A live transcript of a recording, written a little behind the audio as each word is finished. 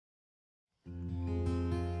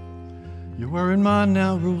You're worried mind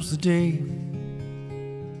now rules the day.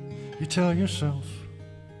 You tell yourself,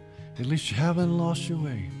 at least you haven't lost your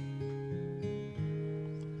way.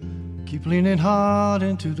 Keep leaning hard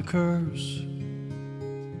into the curves.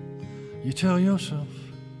 You tell yourself,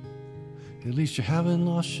 at least you haven't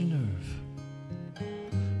lost your nerve.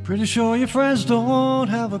 Pretty sure your friends don't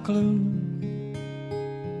have a clue.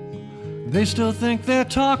 They still think they're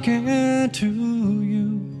talking to you.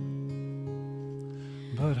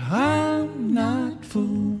 But I'm not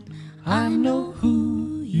fooled, I know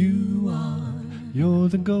who you are. You're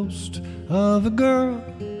the ghost of a girl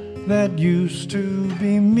that used to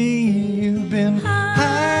be me. You've been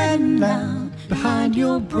hiding now behind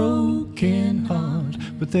your broken heart,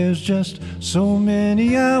 but there's just so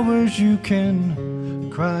many hours you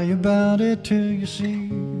can cry about it till you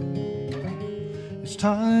see it's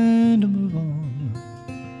time to move on.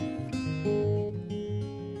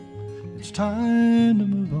 It's time to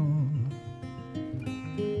move on.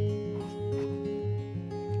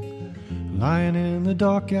 Lying in the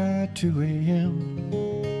dark at 2 a.m.,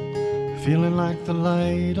 feeling like the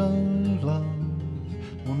light of love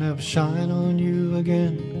will never shine on you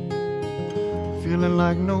again. Feeling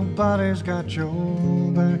like nobody's got your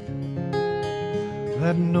back,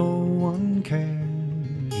 that no one cares.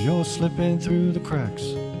 You're slipping through the cracks.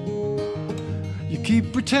 You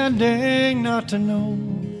keep pretending not to know,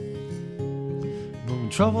 but when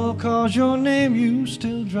trouble calls your name, you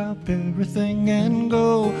still drop everything and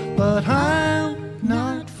go. But I'm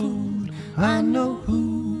not fooled, I know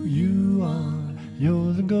who you are.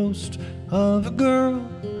 You're the ghost of a girl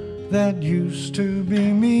that used to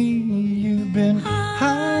be me. You've been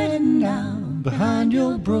hiding now behind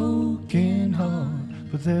your broken heart,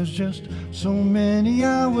 but there's just so many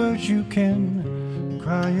hours you can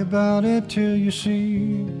cry about it till you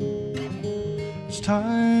see it's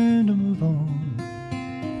time to move on.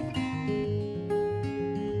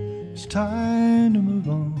 It's time to move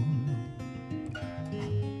on.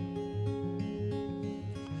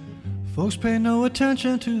 Folks pay no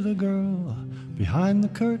attention to the girl behind the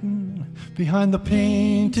curtain, behind the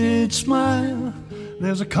painted smile.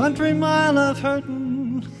 There's a country mile of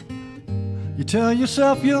hurting. You tell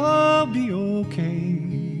yourself you'll be okay,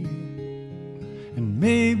 and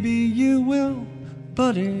maybe you will,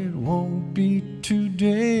 but it won't be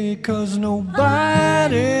today. 'Cause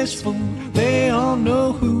nobody's fooled, they all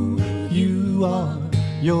know who you are.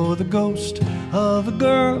 You're the ghost of a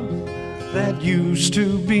girl that used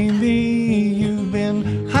to be me. You've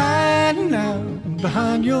been hiding out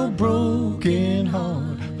behind your broken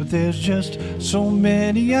heart, but there's just so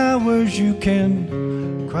many hours you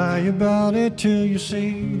can cry about it till you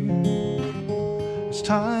see it's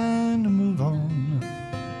time to move on.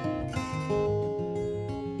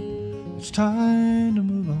 It's time to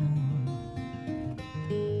move on.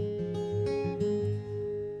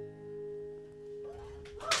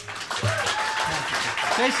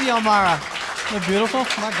 J.C. Elmira, you're beautiful.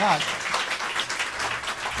 My God.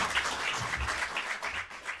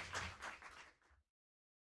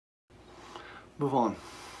 Move on.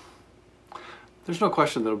 There's no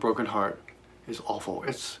question that a broken heart is awful.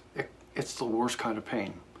 It's the worst kind of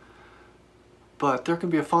pain. But there can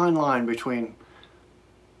be a fine line between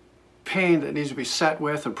pain that needs to be sat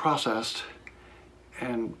with and processed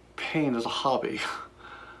and pain as a hobby.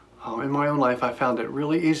 In my own life, I found it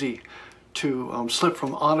really easy to slip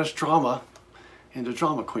from honest drama into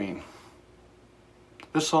drama queen.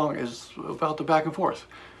 This song is about the back and forth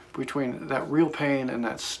between that real pain and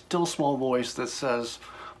that still small voice that says,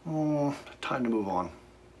 time to move on.